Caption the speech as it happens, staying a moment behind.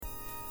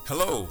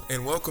Hello,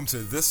 and welcome to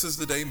This is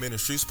the Day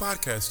Ministries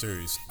podcast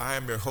series. I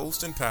am your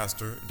host and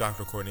pastor,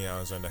 Dr. Courtney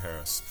Alexander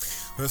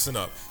Harris. Listen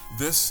up.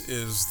 This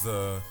is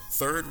the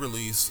third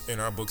release in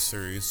our book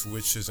series,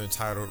 which is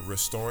entitled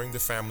Restoring the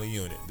Family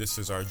Unit. This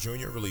is our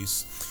junior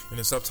release, and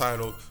it's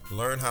subtitled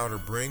Learn How to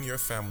Bring Your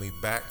Family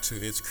Back to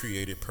Its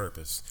Created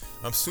Purpose.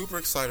 I'm super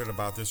excited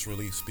about this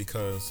release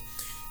because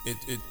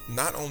it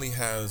not only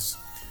has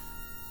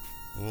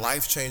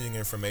life-changing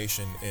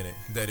information in it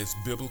that is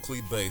biblically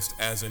based,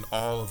 as in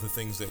all of the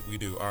things that we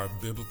do are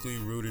biblically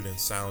rooted and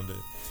sounded,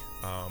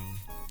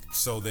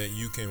 so that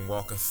you can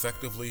walk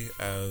effectively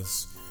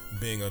as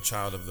being a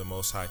child of the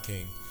Most High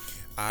King.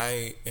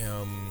 I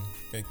am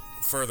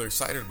further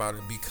excited about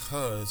it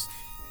because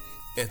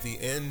at the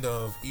end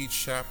of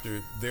each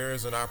chapter, there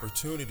is an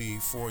opportunity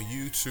for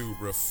you to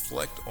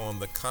reflect on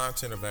the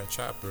content of that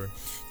chapter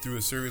through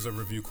a series of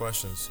review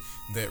questions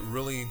that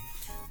really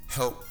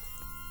help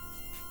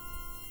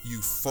you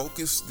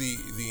focus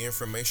the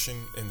information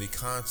and the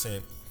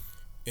content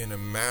in a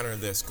manner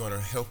that's going to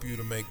help you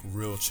to make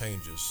real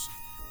changes,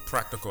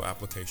 practical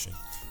application.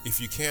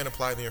 If you can't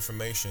apply the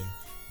information,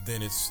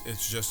 then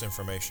it's just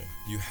information.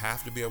 You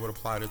have to be able to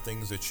apply the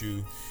things that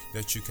you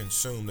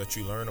consume, that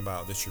you learn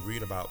about, that you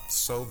read about,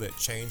 so that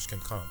change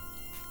can come.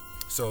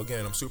 So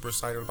again, I'm super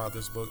excited about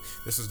this book.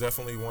 This is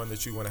definitely one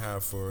that you want to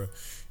have for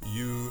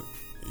you,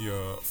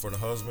 for the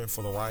husband,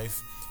 for the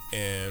wife,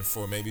 and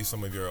for maybe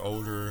some of your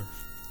older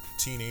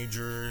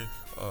teenager,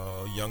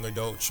 young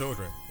adult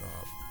children,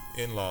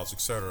 in-laws,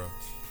 etc.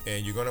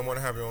 And you're going to want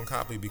to have your own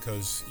copy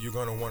because you're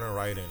going to want to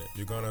write in it.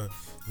 You're going to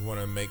want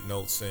to make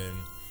notes and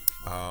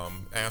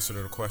answer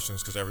to the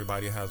questions, because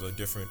everybody has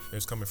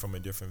is coming from a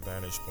different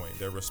vantage point.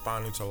 They're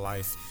responding to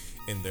life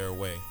in their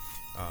way.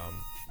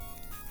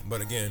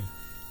 But again,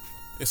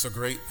 it's a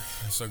great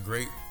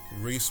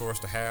resource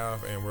to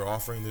have, and we're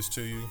offering this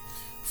to you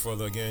for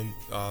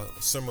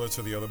similar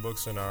to the other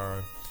books in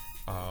our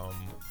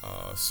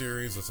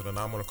series. It's at a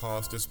nominal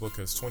cost. This book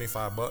is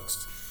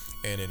 $25,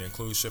 and it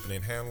includes shipping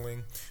and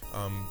handling.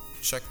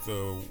 Check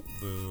the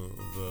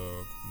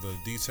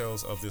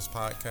details of this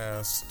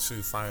podcast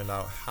to find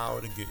out how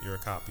to get your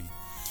copy.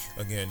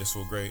 Again, this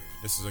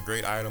is a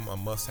great item, a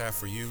must-have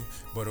for you,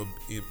 but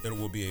it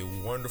will be a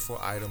wonderful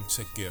item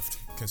to gift,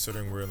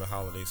 considering we're in the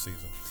holiday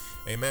season.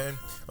 Amen.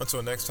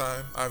 Until next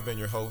time, I've been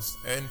your host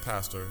and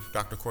pastor,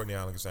 Dr. Courtney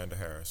Alexander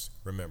Harris.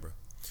 Remember,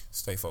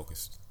 stay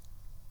focused.